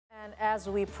And as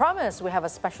we promised, we have a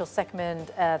special segment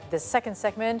at this second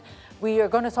segment. We are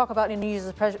going to talk about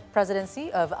Indonesia's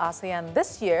presidency of ASEAN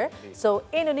this year. So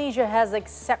Indonesia has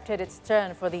accepted its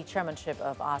turn for the chairmanship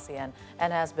of ASEAN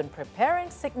and has been preparing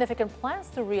significant plans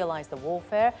to realize the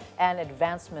welfare and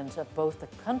advancement of both the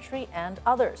country and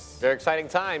others. Very exciting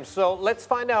times. So let's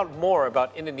find out more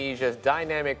about Indonesia's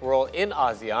dynamic role in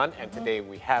ASEAN. And today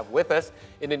we have with us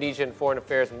Indonesian Foreign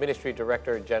Affairs Ministry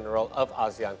Director General of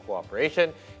ASEAN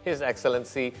Cooperation, His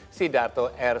Excellency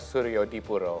Sidharto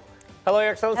Suryodipuro. Hello,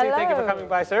 Your Excellency. Hello. Thank you for coming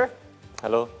by, sir.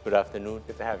 Hello, good afternoon.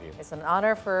 Good to have you. It's an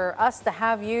honor for us to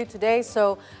have you today.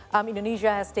 So Indonesia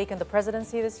has taken the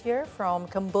presidency this year from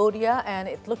Cambodia, and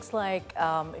it looks like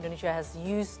Indonesia has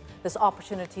used this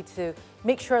opportunity to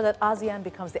make sure that ASEAN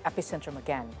becomes the epicentrum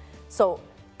again. So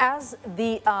as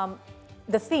the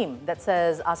theme that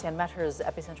says ASEAN Matters,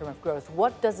 epicentrum of growth,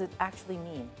 what does it actually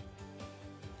mean?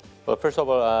 Well, first of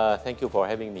all, thank you for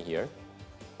having me here.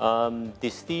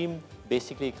 This theme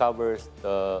basically covers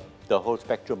the whole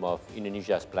spectrum of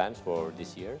Indonesia's plans for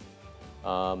this year.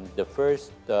 The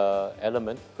first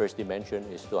element, first dimension,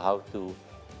 is to how to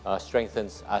strengthen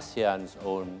ASEAN's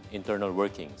own internal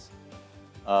workings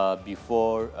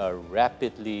before a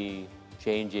rapidly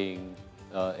changing,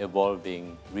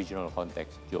 evolving regional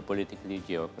context, geopolitically,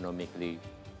 geoeconomically.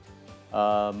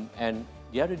 And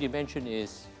the other dimension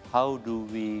is how do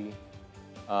we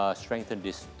strengthen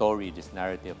this story, this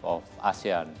narrative of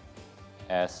ASEAN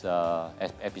as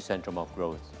epicentrum of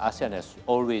growth. ASEAN has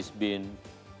always been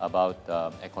about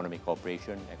economic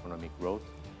cooperation, economic growth.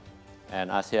 And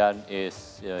ASEAN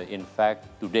is, in fact,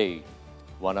 today,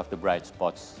 one of the bright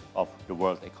spots of the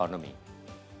world economy.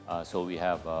 So we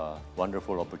have a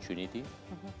wonderful opportunity.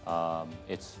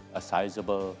 It's a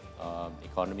sizable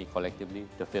economy collectively,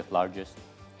 the fifth largest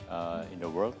in the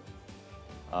world.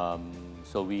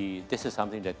 So this is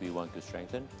something that we want to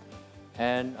strengthen.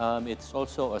 And it's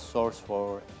also a source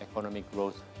for economic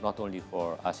growth, not only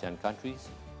for ASEAN countries,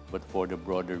 but for the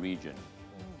broader region.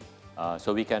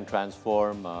 So we can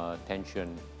transform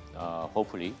tension,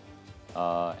 hopefully,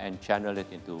 and channel it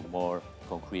into more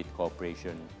concrete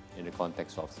cooperation in the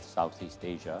context of Southeast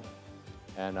Asia.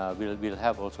 And we'll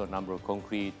have also a number of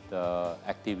concrete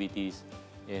activities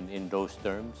in those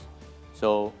terms.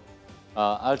 So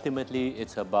ultimately,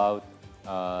 it's about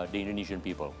the Indonesian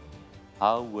people.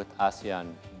 How would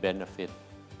ASEAN benefit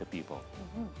the people?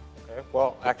 Okay.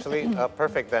 Well, actually,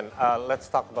 perfect then. Let's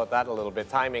talk about that a little bit.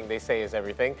 Timing, they say, is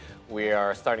everything. We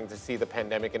are starting to see the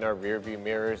pandemic in our rearview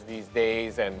mirrors these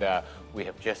days, and we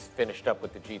have just finished up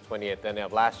with the G20 at the end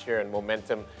of last year, and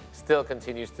momentum still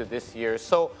continues to this year.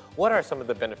 So what are some of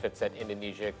the benefits that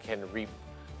Indonesia can reap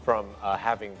from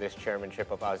having this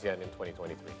chairmanship of ASEAN in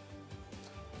 2023?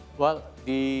 Well,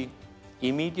 the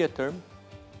immediate term,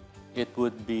 it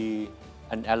would be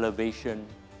an elevation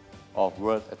of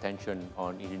world attention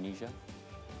on Indonesia.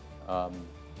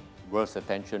 World's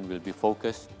attention will be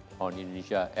focused on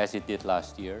Indonesia as it did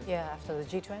last year. Yeah, after the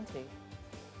G20.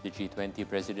 The G20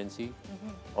 presidency.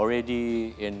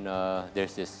 Already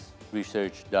there's this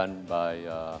research done by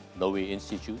Lowy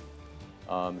Institute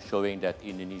showing that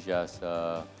Indonesia's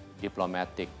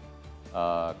diplomatic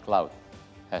clout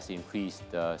has increased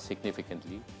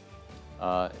significantly.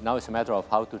 Now it's a matter of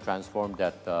how to transform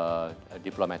that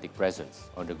diplomatic presence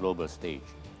on the global stage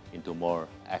into more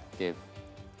active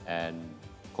and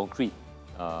concrete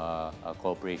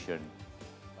cooperation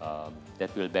that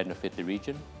will benefit the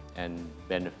region and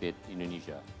benefit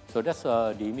Indonesia. So that's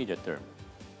the immediate term.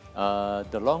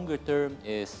 The longer term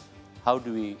is how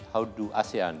do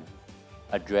ASEAN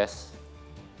address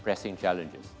pressing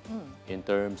challenges in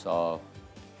terms of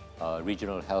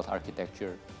regional health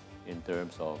architecture, in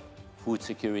terms of food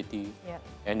security,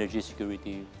 energy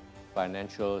security,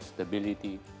 financial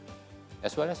stability,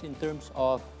 as well as in terms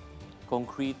of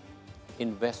concrete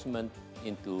investment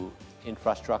into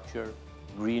infrastructure,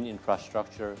 green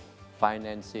infrastructure,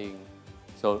 financing.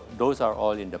 So those are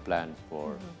all in the plan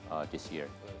for this year.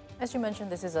 As you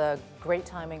mentioned, this is a great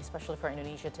timing, especially for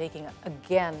Indonesia, taking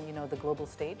again, the global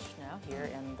stage now here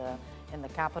in the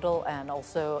capital, and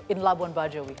also in Labuan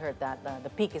Bajo. We heard that the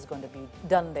peak is going to be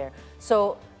done there.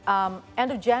 So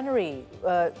end of January,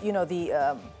 at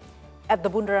the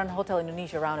Bundaran Hotel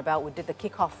Indonesia roundabout, we did the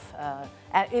kickoff,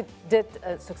 and it did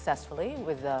successfully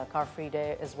with the car-free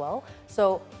day as well.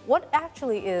 So what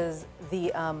actually is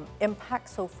the impact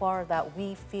so far that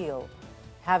we feel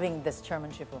having this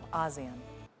chairmanship of ASEAN?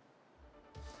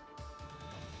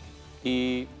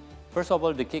 First of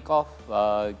all, the kickoff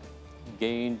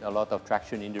gained a lot of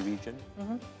traction in the region.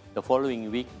 The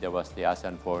following week, there was the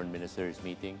ASEAN Foreign Ministers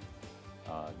meeting.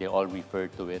 They all refer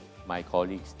to it. My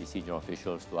colleagues, the senior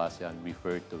officials to ASEAN,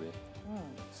 refer to it.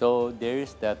 So there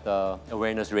is that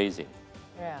awareness raising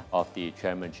of the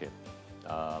chairmanship.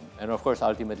 And of course,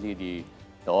 ultimately,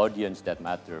 the audience that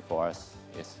matter for us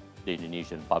is the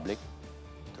Indonesian public.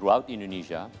 Throughout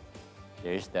Indonesia,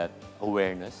 there is that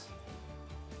awareness.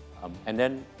 And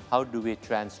then how do we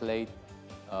translate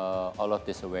all of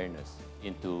this awareness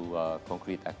into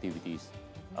concrete activities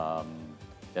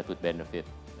that would benefit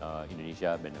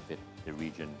Indonesia, benefit the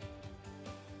region?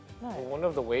 Well, one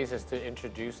of the ways is to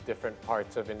introduce different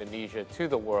parts of Indonesia to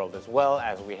the world, as well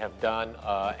as we have done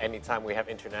anytime we have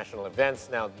international events.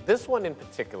 Now, this one in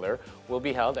particular will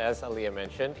be held, as Aliyah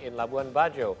mentioned, in Labuan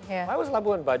Bajo. Yeah. Why was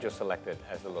Labuan Bajo selected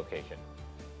as the location?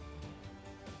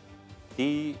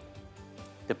 The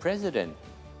president,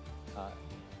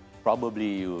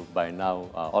 probably you by now,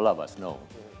 all of us know,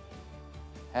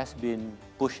 has been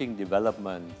pushing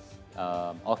developments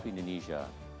of Indonesia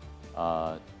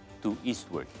to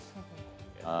eastwards,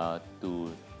 to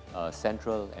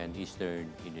central and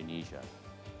eastern Indonesia.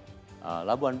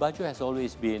 Labuan Bajo has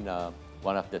always been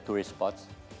one of the tourist spots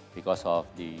because of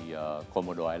the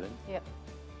Komodo Islands. Yep.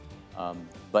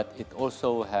 But it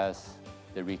also has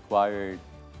the required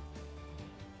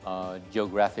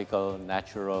geographical,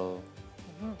 natural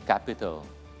capital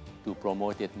to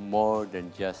promote it more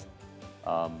than just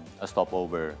a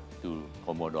stopover to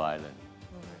Komodo Island.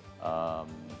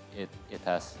 It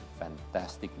has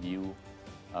fantastic view.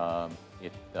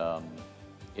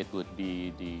 It would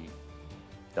be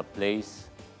the place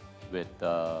with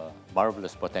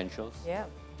marvelous potentials. Yeah.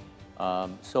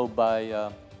 So by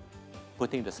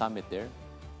putting the summit there,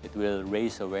 it will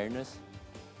raise awareness.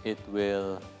 It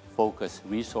will focus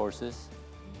resources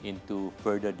into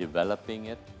further developing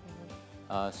it.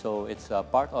 So it's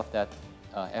part of that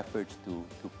efforts to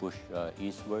push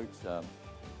eastwards.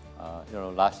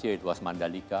 Last year it was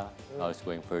Mandalika. Now it's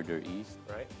going further east.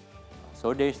 Right.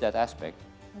 So there's that aspect.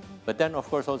 But then, of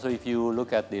course, also if you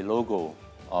look at the logo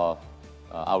of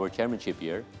our chairmanship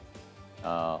year,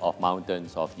 of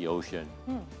mountains, of the ocean,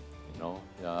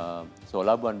 so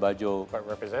Labuan Bajo, Quite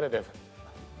representative.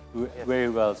 very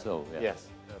well so. Yeah. Yes,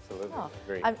 absolutely. Oh,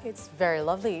 Agreed. it's very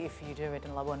lovely if you do it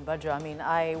in Labuan Bajo. I mean,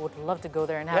 I would love to go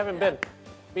there and You have. haven't been.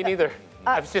 Me neither.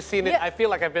 I've just seen it. yeah. I feel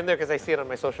like I've been there because I see it on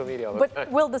my social media all the time.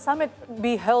 But will the summit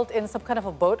be held in some kind of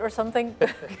a boat or something?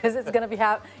 Because it's going to be,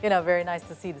 very nice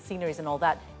to see the sceneries and all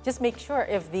that. Just make sure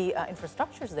if the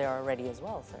infrastructures there are ready as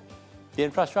well, sir. The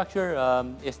infrastructure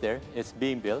is there. It's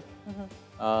being built.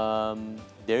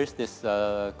 There's this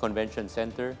convention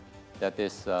center that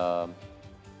is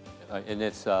in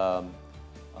its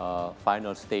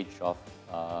final stage of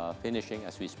finishing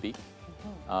as we speak.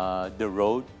 The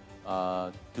road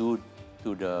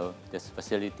to this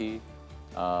facility,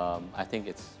 I think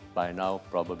it's by now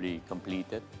probably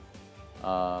completed.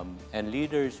 And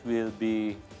leaders will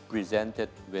be presented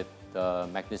with a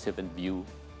magnificent view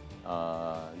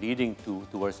leading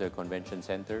towards the convention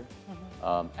center,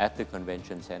 at the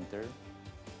convention center.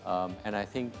 And I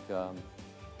think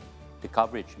the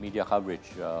coverage, media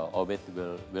coverage of it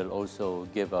will also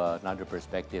give another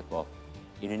perspective of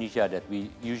Indonesia that we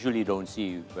usually don't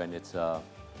see when it's,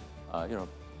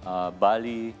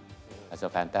 Bali has a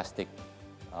fantastic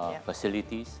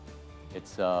facilities.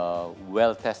 It's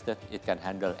well tested. It can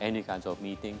handle any kinds of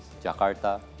meetings.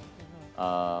 Jakarta,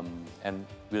 and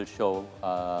we'll show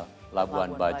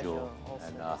Labuan Bajo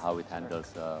and how it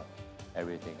handles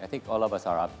everything. I think all of us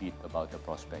are upbeat about the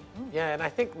prospect. Yeah, and I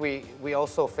think we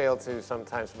also fail to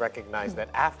sometimes recognize that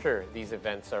after these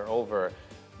events are over,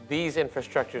 these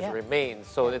infrastructures remain.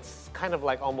 So it's kind of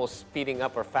like almost speeding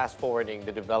up or fast forwarding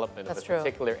the development of a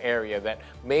particular area that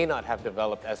may not have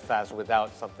developed as fast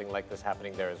without something like this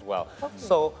happening there as well.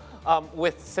 So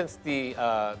since the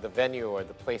venue or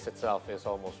the place itself is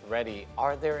almost ready,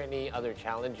 are there any other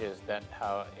challenges that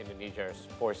Indonesia is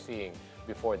foreseeing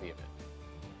before the event?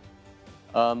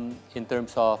 In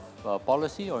terms of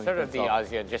policy or Sort in of terms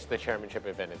the ASEAN, just the chairmanship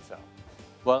event itself.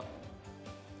 Well,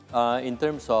 in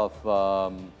terms of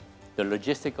the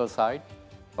logistical side,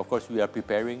 of course, we are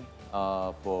preparing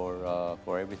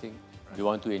for everything. We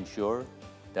want to ensure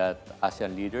that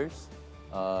ASEAN leaders,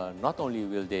 not only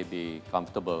will they be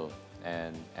comfortable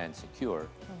and secure,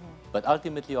 but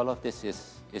ultimately all of this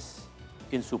is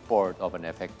in support of an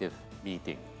effective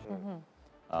meeting.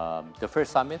 The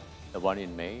first summit, the one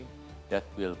in May, that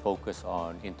will focus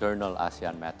on internal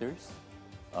ASEAN matters,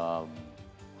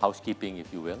 housekeeping,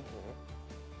 if you will.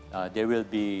 There will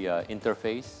be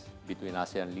interface between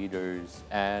ASEAN leaders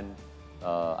and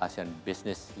ASEAN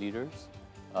business leaders,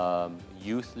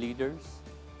 youth leaders,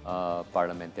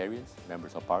 parliamentarians,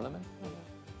 members of parliament.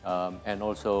 and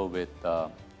also with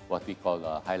what we call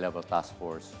a high-level task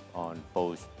force on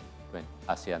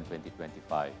post-ASEAN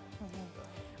 2025.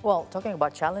 Well, talking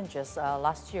about challenges,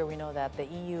 last year we know that the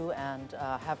EU and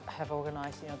have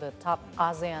organized, the top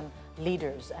ASEAN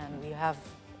leaders, and we have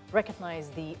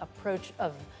recognized the approach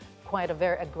of quite a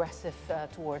very aggressive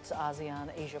towards ASEAN,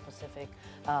 Asia Pacific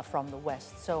from the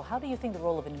West. So how do you think the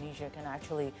role of Indonesia can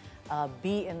actually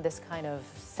be in this kind of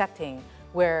setting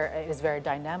where it is very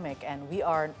dynamic and we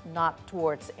are not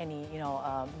towards any,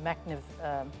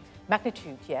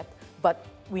 magnitude yet, but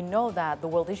we know that the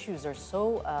world issues are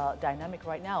so dynamic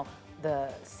right now. The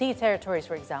sea territories,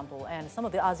 for example, and some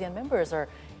of the ASEAN members are,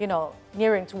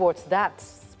 nearing towards that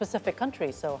specific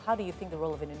country. So how do you think the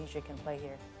role of Indonesia can play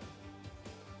here?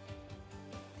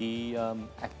 The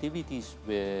activities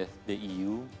with the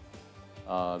EU,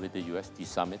 with the US, these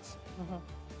summits,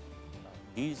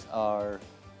 these are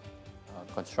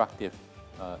constructive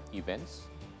events.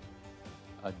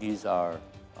 These are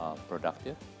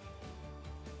productive.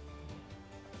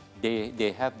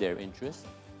 They have their interests,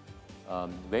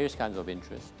 various kinds of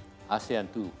interests.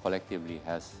 ASEAN too collectively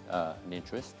has an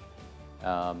interest,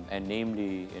 and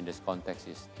namely in this context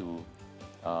is to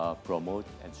promote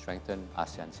and strengthen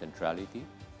ASEAN centrality.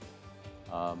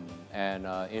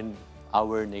 In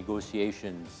our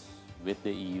negotiations with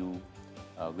the EU,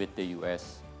 with the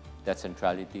US, that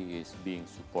centrality is being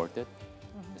supported.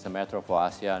 It's a matter for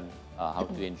ASEAN how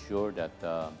to ensure that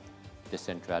the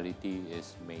centrality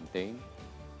is maintained.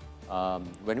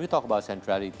 When we talk about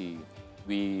centrality,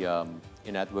 we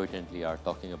inadvertently are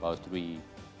talking about three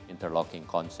interlocking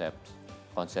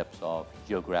concepts of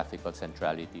geographical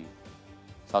centrality.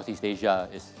 Southeast Asia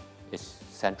is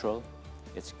central.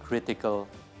 It's critical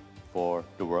for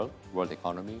the world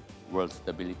economy, world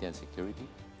stability and security.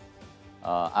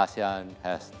 ASEAN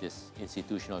has this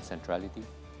institutional centrality.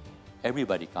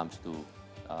 Everybody comes to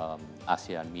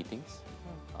ASEAN meetings,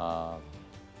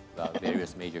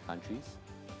 various major countries,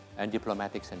 and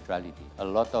diplomatic centrality. A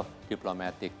lot of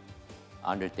diplomatic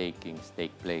undertakings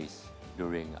take place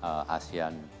during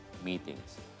ASEAN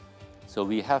meetings. So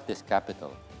we have this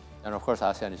capital. And of course,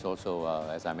 ASEAN is also,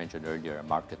 as I mentioned earlier, a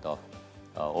market of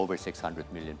over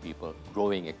 600 million people,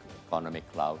 growing economic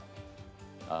clout.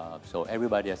 So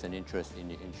everybody has an interest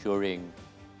in ensuring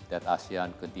that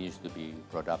ASEAN continues to be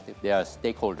productive. They are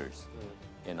stakeholders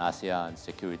in ASEAN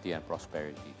security and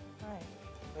prosperity. Right.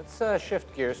 Let's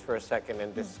shift gears for a second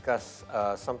and discuss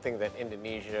something that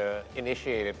Indonesia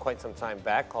initiated quite some time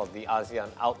back called the ASEAN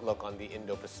Outlook on the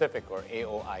Indo-Pacific, or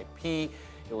AOIP.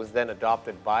 It was then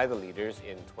adopted by the leaders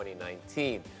in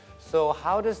 2019. So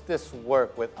how does this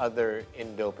work with other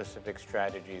Indo-Pacific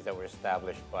strategies that were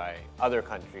established by other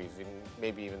countries,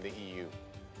 maybe even the EU?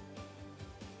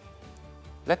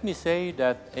 Let me say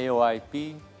that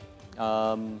AOIP,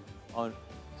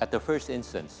 at the first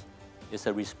instance, is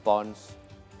a response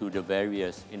to the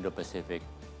various Indo-Pacific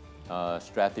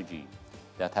strategy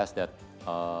that has that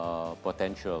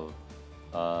potential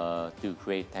to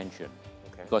create tension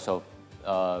because of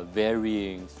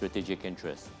varying strategic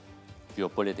interests,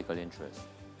 geopolitical interests.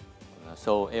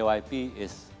 So AOIP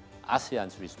is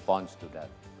ASEAN's response to that.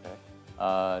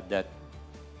 That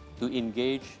to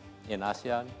engage in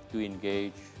ASEAN, to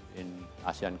engage in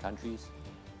ASEAN countries,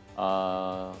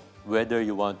 whether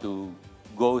you want to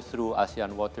go through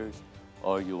ASEAN waters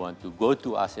or you want to go to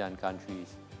ASEAN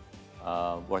countries,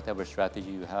 whatever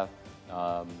strategy you have,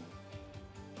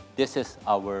 this is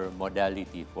our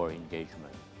modality for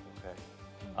engagement.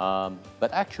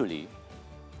 But actually,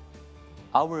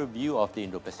 our view of the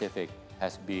Indo-Pacific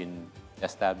has been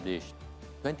established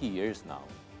 20 years now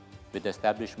with the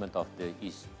establishment of the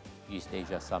East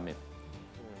Asia Summit.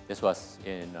 This was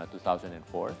in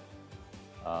 2004,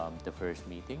 the first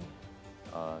meeting,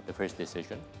 the first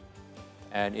decision.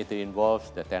 And it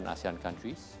involves the 10 ASEAN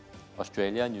countries,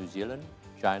 Australia, New Zealand,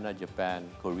 China, Japan,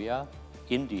 Korea,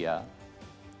 India,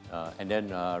 and then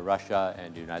Russia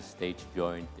and the United States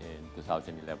joined in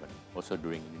 2011, also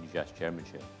during Indonesia's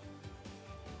chairmanship.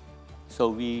 So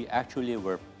we actually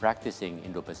were practicing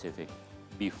Indo-Pacific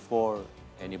before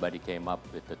anybody came up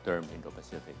with the term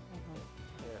Indo-Pacific.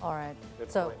 All right.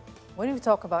 So when we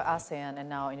talk about ASEAN and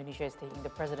now Indonesia is taking the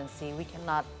presidency, we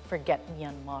cannot forget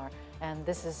Myanmar. And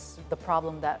this is the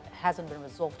problem that hasn't been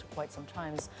resolved for quite some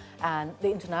time. And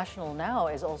the international now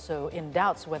is also in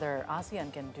doubts whether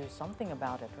ASEAN can do something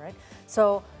about it, right?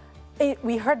 So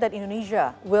we heard that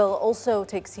Indonesia will also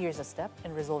take serious step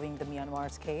in resolving the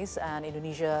Myanmar's case, and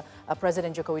Indonesia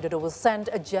President Joko Widodo will send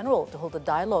a general to hold the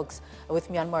dialogues with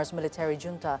Myanmar's military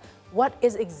junta. What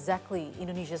is exactly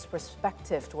Indonesia's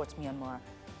perspective towards Myanmar?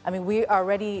 I mean, we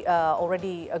already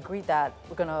agreed that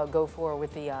we're going to go forward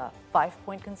with the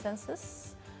 5-point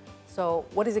consensus. So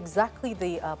what is exactly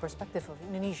the perspective of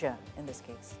Indonesia in this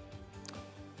case?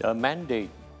 The mandate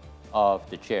of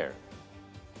the chair,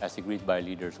 as agreed by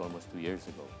leaders almost 2 years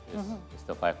ago, is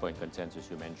the 5-point consensus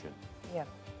you mentioned. Yeah.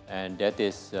 And that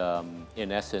is,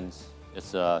 in essence,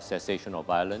 it's a cessation of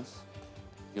violence,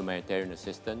 humanitarian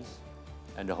assistance,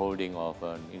 and the holding of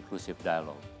an inclusive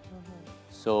dialogue.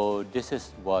 So this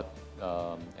is what,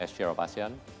 as chair of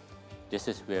ASEAN, this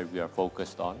is where we are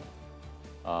focused on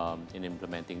in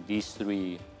implementing these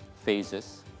 3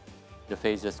 phases. The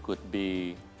phases could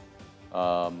be,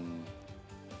 it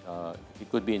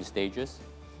could be in stages.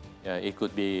 It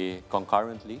could be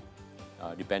concurrently,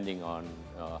 depending on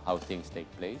how things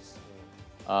take place.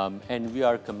 And we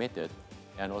are committed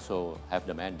and also have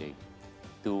the mandate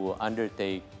to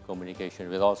undertake communication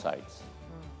with all sides.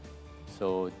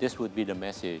 So this would be the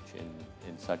message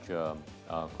in such a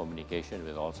communication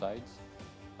with all sides.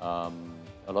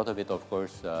 A lot of it, of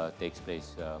course, takes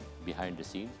place behind the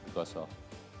scenes because of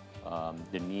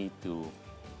the need to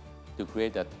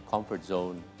create that comfort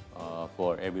zone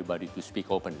for everybody to speak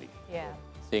openly. Yeah.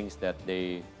 Things that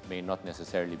they may not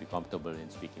necessarily be comfortable in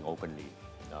speaking openly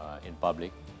in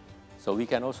public. So we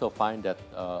can also find that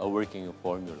a working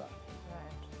formula.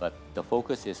 But the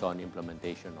focus is on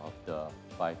implementation of the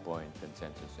 5-point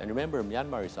consensus. And remember,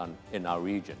 Myanmar is in our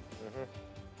region.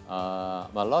 A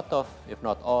lot of, if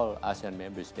not all, ASEAN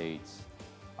member states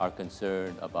are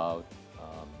concerned about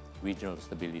regional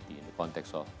stability in the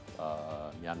context of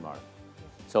Myanmar.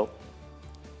 So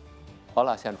all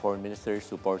ASEAN foreign ministers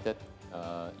supported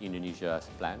Indonesia's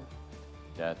plan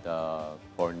that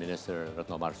Foreign Minister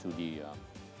Retno Marsudi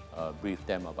briefed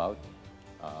them about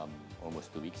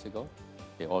almost 2 weeks ago.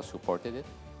 They all supported it,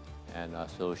 and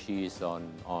so she is on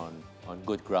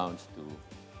good grounds to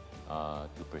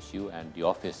pursue, and the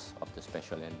office of the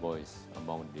special envoy is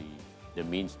among the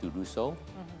means to do so.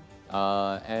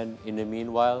 And in the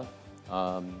meanwhile,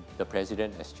 the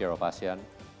president, as chair of ASEAN,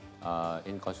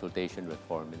 in consultation with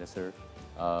foreign minister,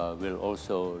 will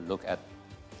also look at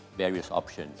various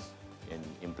options in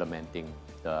implementing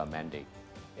the mandate.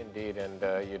 Indeed, and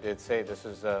you did say this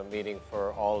is a meeting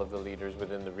for all of the leaders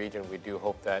within the region. We do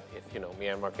hope that if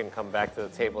Myanmar can come back to the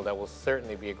table, that will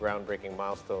certainly be a groundbreaking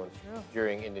milestone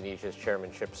during Indonesia's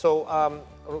chairmanship. So,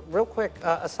 real quick,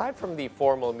 aside from the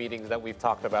formal meetings that we've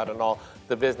talked about and all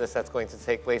the business that's going to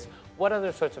take place, what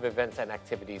other sorts of events and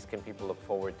activities can people look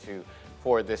forward to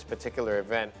for this particular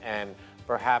event, and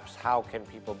perhaps how can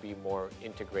people be more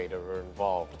integrated or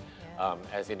involved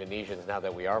as Indonesians now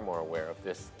that we are more aware of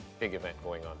this big event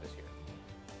going on this year?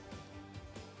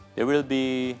 There will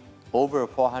be over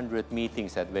 400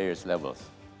 meetings at various levels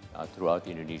throughout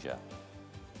Indonesia.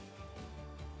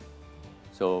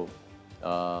 So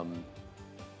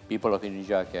people of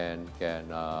Indonesia can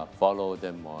follow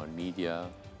them on media,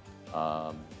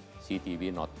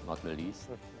 CTV, not the least.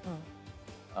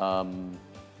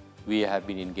 We have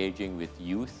been engaging with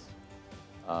youth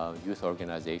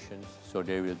organizations, so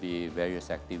there will be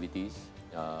various activities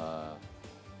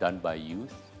done by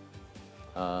youth.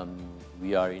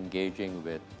 We are engaging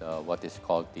with what is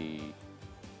called the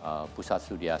Pusat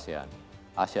Studi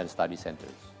ASEAN Study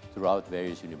Centers throughout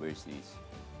various universities.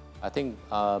 I think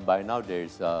by now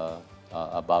there's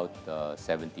about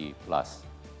 70 plus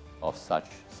of such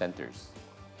centers.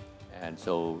 And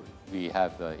so we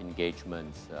have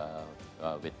engagements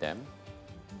with them.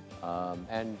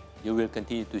 And you will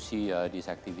continue to see these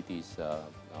activities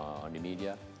on the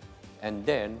media. And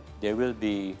then there will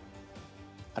be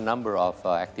a number of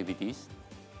activities.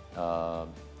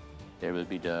 There will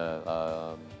be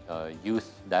the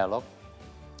youth dialogue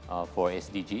for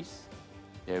SDGs.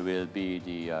 There will be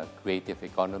the Creative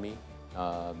Economy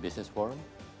Business Forum,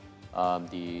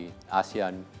 the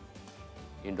ASEAN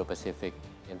Indo-Pacific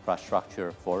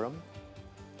Infrastructure Forum,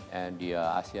 and the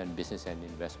ASEAN Business and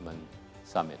Investment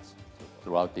Summits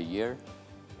throughout the year.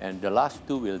 And the last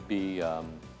two will be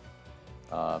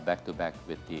back-to-back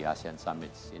with the ASEAN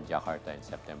Summits in Jakarta in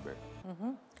September.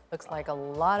 Looks like a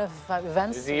lot of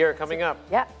events. Busy year coming up.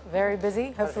 Yeah, very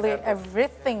busy. Hopefully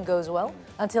everything goes well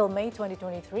until May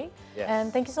 2023. Yes.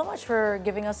 And thank you so much for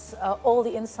giving us all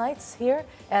the insights here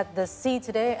at the sea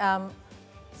today.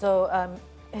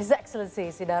 His Excellency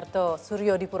Sidharto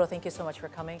Suryodipuro, thank you so much for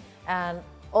coming. And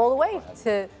all the way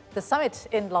to the summit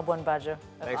in Labuan Bajo.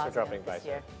 Thanks for dropping by,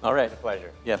 sir. All right. It's a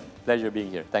pleasure. Yeah, pleasure being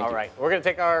here. Thank you. All right, we're going to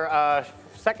take our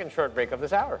second short break of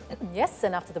this hour. Yes,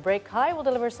 and after the break, Kai will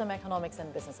deliver some economics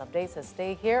and business updates. So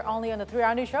stay here only on the 3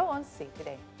 Hour News Show on Sea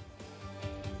Today.